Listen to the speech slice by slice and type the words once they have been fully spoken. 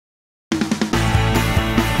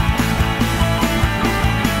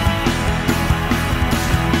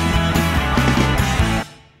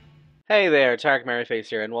Hey there, Tarek Merryface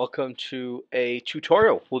here, and welcome to a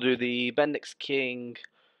tutorial. We'll do the Bendix King,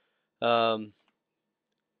 um,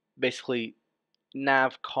 basically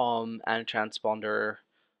NAVCOM and transponder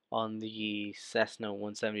on the Cessna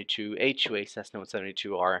 172, A2A Cessna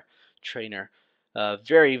 172R trainer.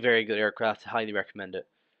 Very, very good aircraft. Highly recommend it.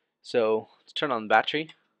 So let's turn on the battery,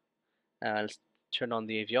 and let's turn on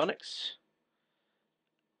the avionics,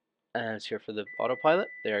 and it's here for the autopilot.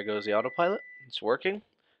 There goes the autopilot. It's working.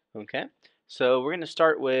 Okay, so we're going to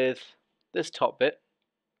start with this top bit.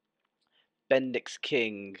 Bendix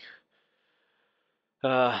King,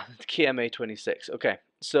 KMA26. Okay,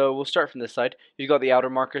 so we'll start from this side. You've got the outer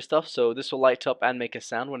marker stuff, so this will light up and make a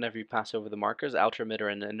sound whenever you pass over the markers, outer,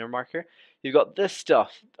 emitter, and inner marker. You've got this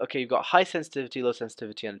stuff. Okay, you've got high sensitivity, low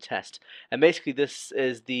sensitivity, and a test. And basically this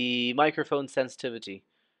is the microphone sensitivity,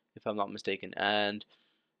 if I'm not mistaken. And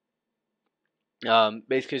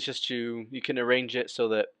basically it's just you can arrange it so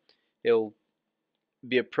that it'll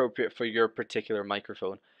be appropriate for your particular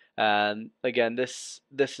microphone. And again, this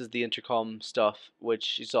is the intercom stuff,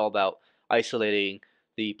 which is all about isolating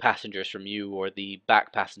the passengers from you, or the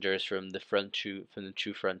back passengers from the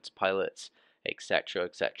two front pilots, etc.,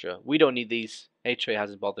 etc. We don't need these. A2A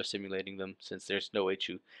hasn't bothered simulating them since there's no way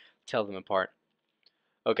to tell them apart.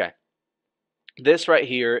 Okay, this right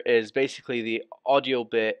here is basically the audio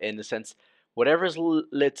bit, in the sense whatever's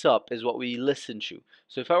lit up is what we listen to.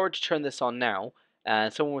 So if I were to turn this on now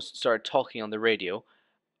and someone was to start talking on the radio,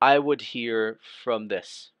 I would hear from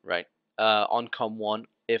this, right? On COM1,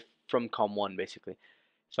 if from COM1 basically.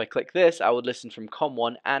 If I click this, I would listen from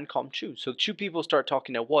COM1 and COM2. So two people start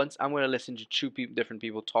talking at once, I'm going to listen to different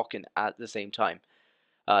people talking at the same time.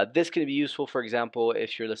 This can be useful, for example,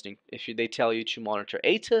 if you're listening, they tell you to monitor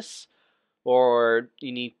ATIS, or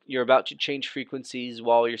you're about to change frequencies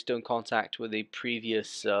while you're still in contact with a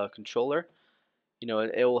previous controller.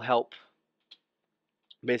 It will help.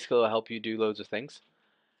 Basically, it'll help you do loads of things.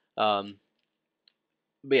 But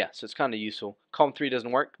yeah, so it's kind of useful. COM3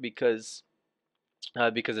 doesn't work because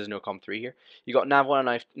there's no COM3 here. You got nav1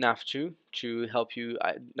 and nav2 to help you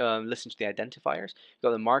listen to the identifiers. You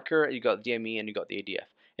got the marker, you got the DME, and you got the ADF.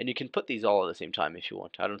 And you can put these all at the same time if you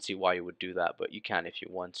want. I don't see why you would do that, but you can if you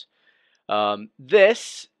want.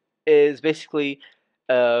 This is basically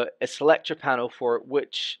a selector panel for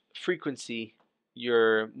which frequency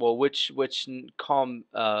which COM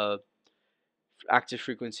active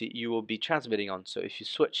frequency you will be transmitting on. So if you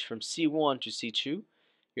switch from C1 to C2,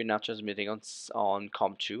 you're now transmitting on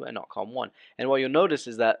COM2 and not COM1. And what you'll notice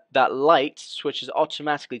is that that light switches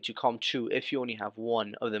automatically to COM2 if you only have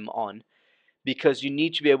one of them on, because you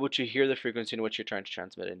need to be able to hear the frequency in which you're trying to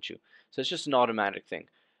transmit into. So it's just an automatic thing.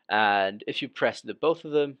 And if you press both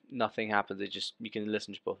of them, nothing happens. You can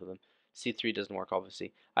listen to both of them. C3 doesn't work,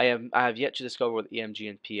 obviously. I have yet to discover what EMG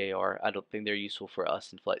and PA are. I don't think they're useful for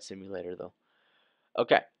us in Flight Simulator, though.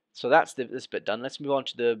 Okay, so that's this bit done. Let's move on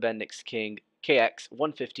to the Bendix King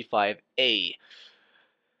KX155A.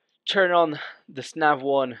 Turn on the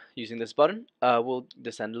nav1 using this button. We'll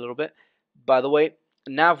descend a little bit. By the way,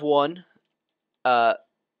 nav1,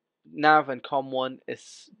 nav and COM1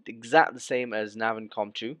 is exactly the same as nav and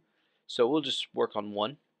COM2. So we'll just work on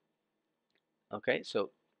one. Okay,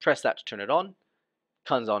 so press that to turn it on.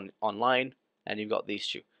 Comes on online, and you've got these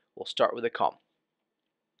two. We'll start with the COM.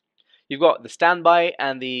 You've got the standby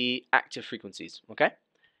and the active frequencies, okay?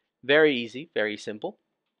 Very easy, very simple.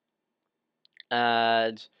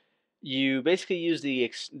 And you basically use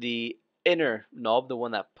the inner knob, the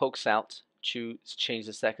one that pokes out, to change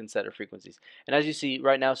the second set of frequencies. And as you see,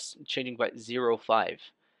 right now it's changing by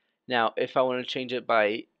 0.5. Now, if I want to change it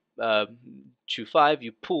by 2.5,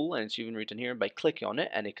 you pull, and it's even written here, by clicking on it,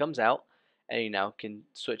 and it comes out, and you now can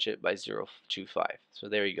switch it by 0.25. So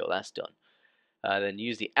there you go, that's done. Then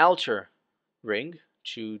use the outer ring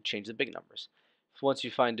to change the big numbers. Once you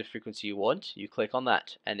find the frequency you want, you click on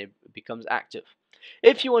that and it becomes active.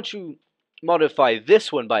 If you want to modify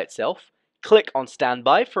this one by itself, click on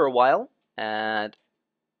standby for a while and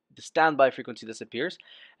the standby frequency disappears,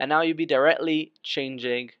 and now you'll be directly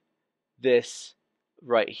changing this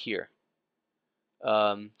right here.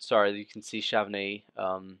 Sorry, you can see Chavnay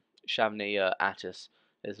Attis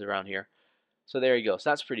is around here. So there you go. So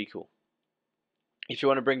that's pretty cool. If you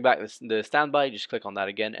want to bring back the standby, just click on that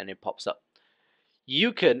again and it pops up.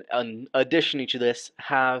 You can, additionally to this,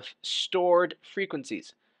 have stored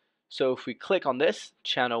frequencies. So if we click on this,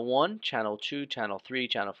 channel 1, channel 2, channel 3,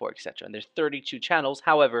 channel 4, etc. And there's 32 channels,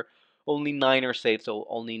 however, only 9 are saved, so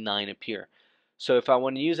only 9 appear. So if I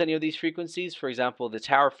want to use any of these frequencies, for example, the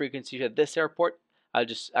tower frequency at this airport, I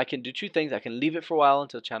can do two things. I can leave it for a while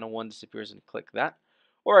until channel 1 disappears and click that.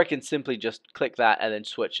 or I can simply just click that and then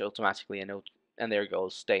switch automatically, and there it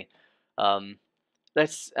goes, stay.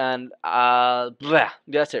 That's it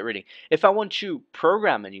really. If I want to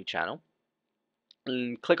program a new channel,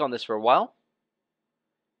 click on this for a while,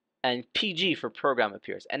 and PG for program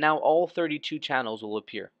appears, and now all 32 channels will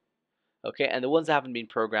appear. Okay, and the ones that haven't been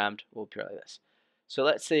programmed will appear like this. So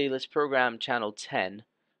let's program channel 10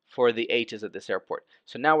 for the ATAs at this airport.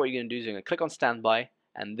 So now what you're going to do is you're going to click on standby,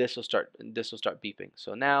 and this will start beeping.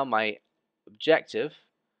 So now my objective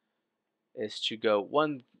is to go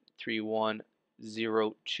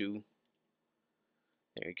 13102.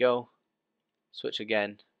 There you go. Switch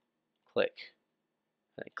again. Click.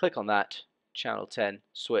 And click on that. Channel 10.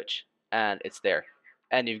 Switch, and it's there.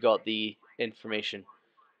 And you've got the information.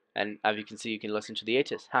 And as you can see, you can listen to the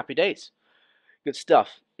ATIS. Happy days. Good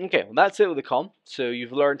stuff. Okay, well that's it with the COMM. So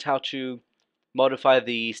you've learned how to modify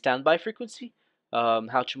the standby frequency,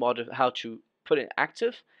 how to put it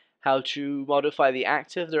active, how to modify the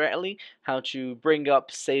active directly, how to bring up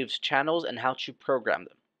saved channels, and how to program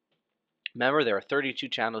them. Remember, there are 32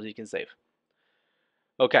 channels you can save.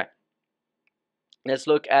 Okay, let's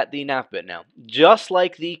look at the nav bit now. Just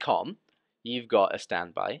like the COMM, you've got a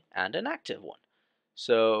standby and an active one.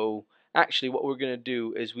 So actually what we're going to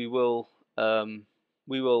do is we will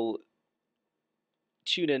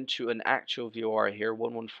tune into an actual VOR here,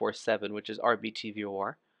 1147, which is RBT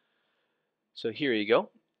VOR. So here you go.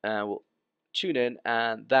 We'll tune in,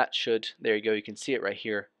 and that should, there you go, you can see it right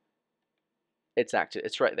here. It's active,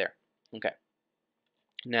 it's right there. Okay.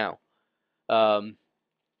 Now,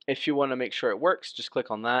 if you want to make sure it works, just click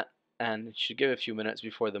on that, and it should give a few minutes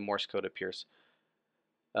before the Morse code appears.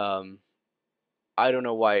 I don't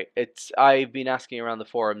know why. I've been asking around the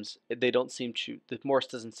forums. They don't seem to. The Morse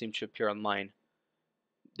doesn't seem to appear on mine.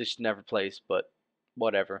 This never plays, but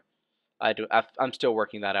whatever. I'm still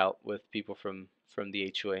working that out with people from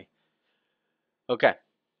the A2A. Okay.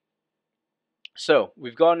 So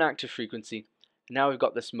we've got an active frequency. Now we've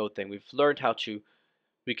got this mode thing. We've learned how to.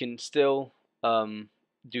 We can still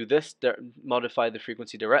do this. Modify the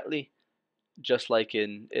frequency directly, just like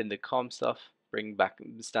in the COMM stuff. Bring back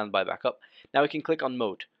standby back up. Now we can click on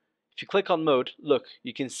mode. If you click on mode, look,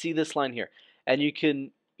 you can see this line here, and you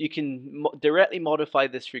can directly modify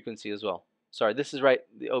this frequency as well. Sorry, this is right.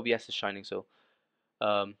 The OBS is shining, so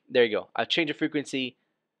there you go. I've changed the frequency.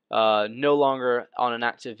 No longer on an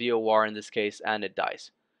active VOR in this case, and it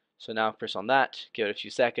dies. So now press on that, give it a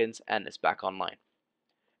few seconds, and it's back online.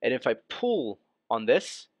 And if I pull on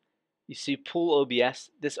this, you see pull OBS,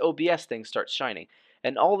 this OBS thing starts shining.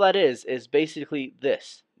 And all that is basically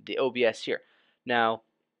this, the OBS here. Now,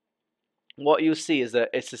 what you see is that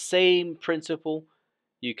it's the same principle.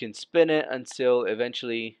 You can spin it until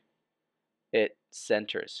eventually it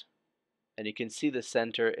centers. And you can see the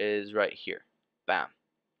center is right here. Bam.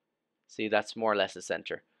 See, that's more or less the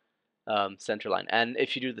center. Center line. And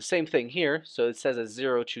if you do the same thing here, so it says as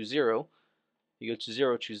 020, you go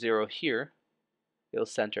to 020 here, it'll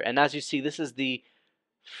center. And as you see, this is the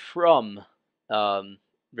from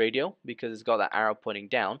radio, because it's got that arrow pointing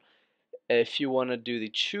down. If you want to do the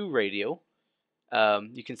to radio,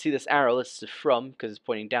 you can see this arrow. This is the from because it's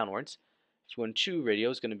pointing downwards. If you want to radio,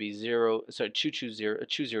 it's going to be 200.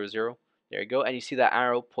 There you go, and you see that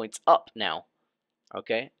arrow points up now.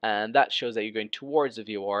 Okay, and that shows that you're going towards the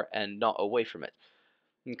VOR and not away from it.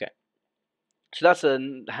 Okay, so that's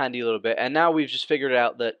a handy little bit. And now we've just figured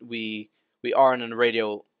out that we are on a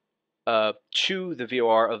radio to the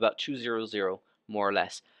VOR of about 200 more or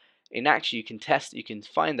less. And actually you can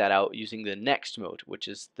find that out using the next mode, which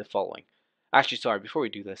is the following. Actually, sorry, before we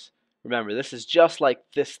do this, remember this is just like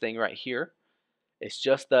this thing right here. It's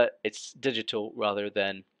just that it's digital rather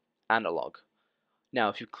than analog. Now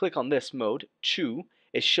if you click on this mode 2,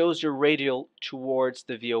 it shows your radial towards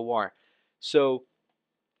the VOR. So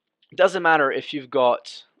it doesn't matter if you've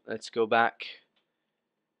got, let's go back,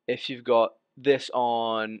 if you've got this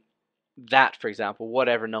on that, for example,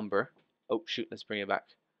 whatever number. Oh shoot, let's bring it back.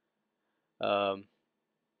 Doesn't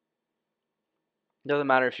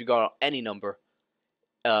matter if you got any number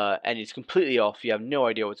and it's completely off, you have no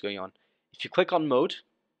idea what's going on. If you click on mode,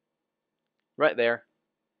 right there,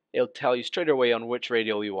 it'll tell you straight away on which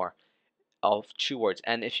radial you are of 2 words.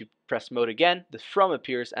 And if you press mode again, the from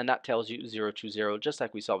appears, and that tells you 020, just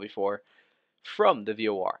like we saw before, from the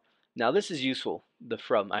VOR. Now this is useful, the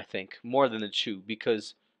from, I think, more than the to,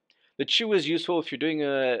 because the to is useful if you're doing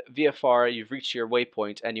a VFR, you've reached your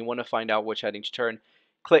waypoint, and you want to find out which heading to turn.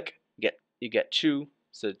 Click, you get 2,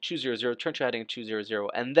 so 200, turn to heading 200,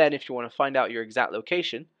 and then if you want to find out your exact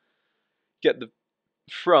location, get the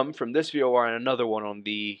from this VOR and another one on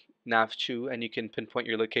the nav2, and you can pinpoint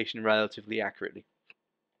your location relatively accurately.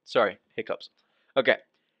 Sorry, hiccups. Okay,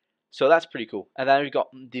 so that's pretty cool. And then we've got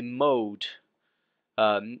the mode,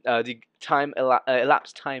 the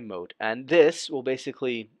elapsed time mode, and this will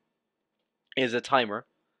basically is a timer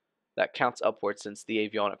that counts upwards since the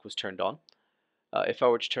avionic was turned on. If I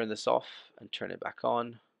were to turn this off and turn it back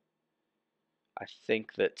on, I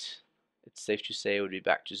think that it's safe to say it would be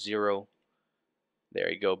back to 0.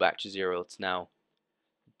 There you go, back to 0. It's now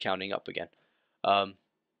counting up again.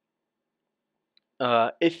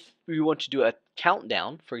 If you want to do a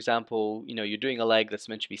countdown, for example, you're doing a leg that's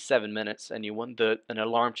meant to be 7 minutes and you want an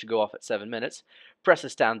alarm to go off at 7 minutes, press the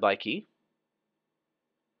standby key.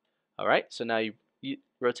 Alright, so now you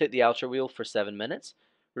rotate the outer wheel for 7 minutes,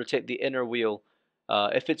 rotate the inner wheel.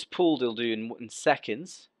 If it's pulled, it'll do in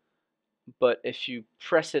seconds, but if you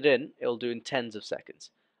press it in, it'll do in tens of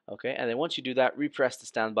seconds. Okay, and then once you do that, repress the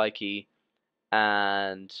standby key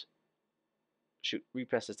and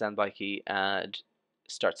repress the standby key and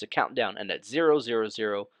starts a countdown, and at 0, 0,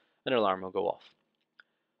 0, an alarm will go off.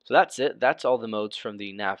 So that's it. That's all the modes from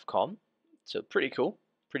the NAVCOM. So pretty cool,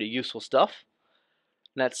 pretty useful stuff.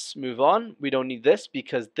 Let's move on. We don't need this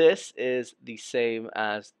because this is the same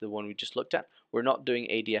as the one we just looked at. We're not doing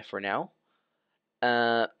ADF for now.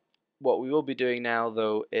 What we will be doing now,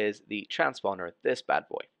 though, is the transponder, this bad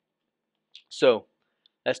boy. So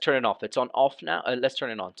let's turn it off. It's on off now. Let's turn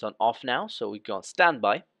it on. It's on off now. So we go on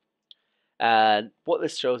standby. And what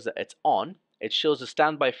this shows that it's on, it shows a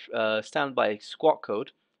standby squawk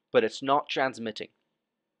code, but it's not transmitting.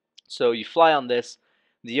 So you fly on this.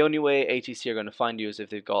 The only way ATC are going to find you is if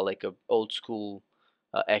they've got like a old school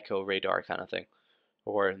echo radar kind of thing,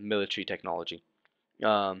 or military technology.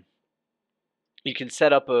 You can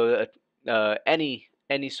set up any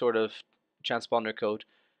sort of transponder code,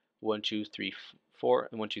 1, 2, 3, 4,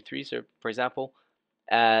 and 1, 2, 3, so for example,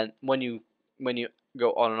 and when you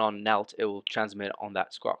go on and on and out, it will transmit on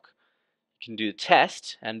that squawk. You can do the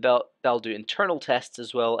test, and they'll do internal tests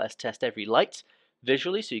as well as test every light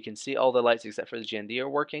visually, so you can see all the lights except for the GND are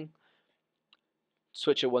working.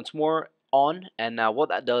 Switch it once more on, and now what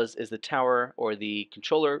that does is the tower or the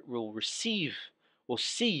controller will see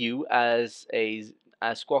you as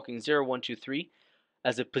squawking 0, 1, 2, 3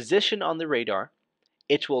 as a position on the radar.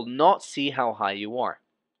 It will not see how high you are.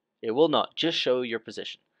 It will not, just show your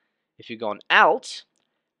position. If you go on alt,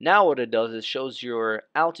 now what it does is shows your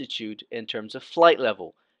altitude in terms of flight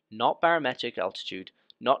level, not barometric altitude,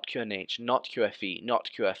 not QNH, not QFE, not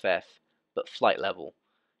QFF, but flight level.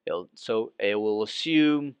 So it will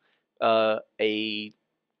assume a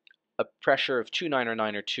pressure of 29 or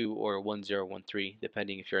 9 or 2 or 1013,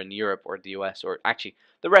 depending if you're in Europe or the US, or actually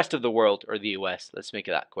the rest of the world or the US. Let's make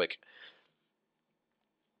it that quick.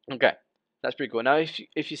 Okay, that's pretty cool. Now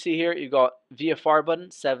if you see here, you've got VFR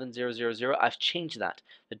button 7000. I've changed that.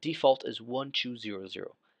 The default is 1200.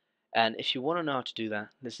 And if you want to know how to do that,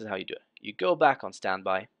 this is how you do it. You go back on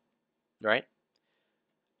standby, right?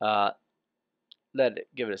 Give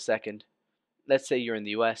it a second. Let's say you're in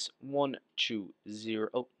the US, 120.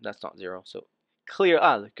 Oh, that's not 0. So clear.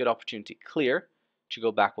 Good opportunity. Clear to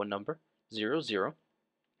go back one number. 00.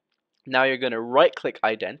 Now you're going to right-click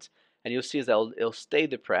ident, and you'll see that it'll stay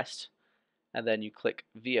depressed. And then you click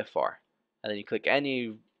VFR, and then you click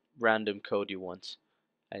any random code you want,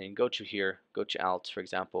 and then go to here, go to alt, for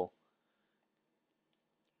example.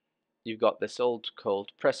 You've got this old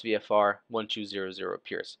code. Press VFR. 1200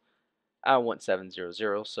 appears. I want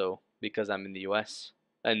 700, so because I'm in the US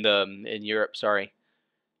and in Europe, sorry,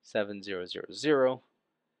 7000.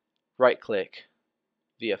 Right click,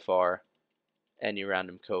 VFR, any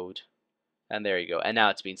random code, and there you go. And now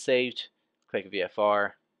it's been saved. Click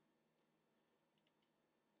VFR,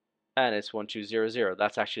 and it's 1200.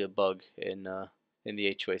 That's actually a bug in the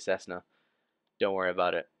A2A Cessna. Don't worry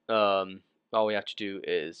about it. All we have to do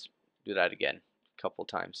is do that again a couple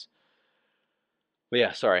times. But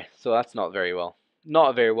yeah, sorry. So that's not a very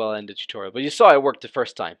well ended tutorial. But you saw it worked the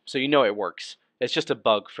first time, so you know it works. It's just a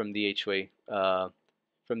bug from the A2A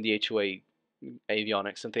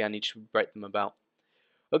avionics, something I need to write them about.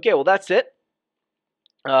 Okay, well that's it.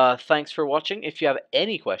 Thanks for watching. If you have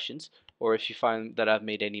any questions, or if you find that I've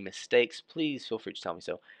made any mistakes, please feel free to tell me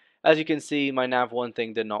so. As you can see, my nav1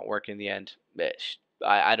 thing did not work in the end.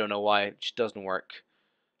 I don't know why, it just doesn't work.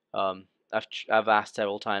 I've asked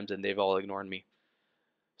several times and they've all ignored me.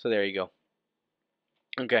 So there you go.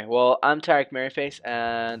 Okay, well, I'm Tarek Merryface,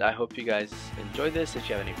 and I hope you guys enjoyed this. If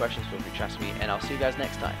you have any questions, feel free to ask me, and I'll see you guys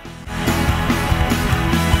next time.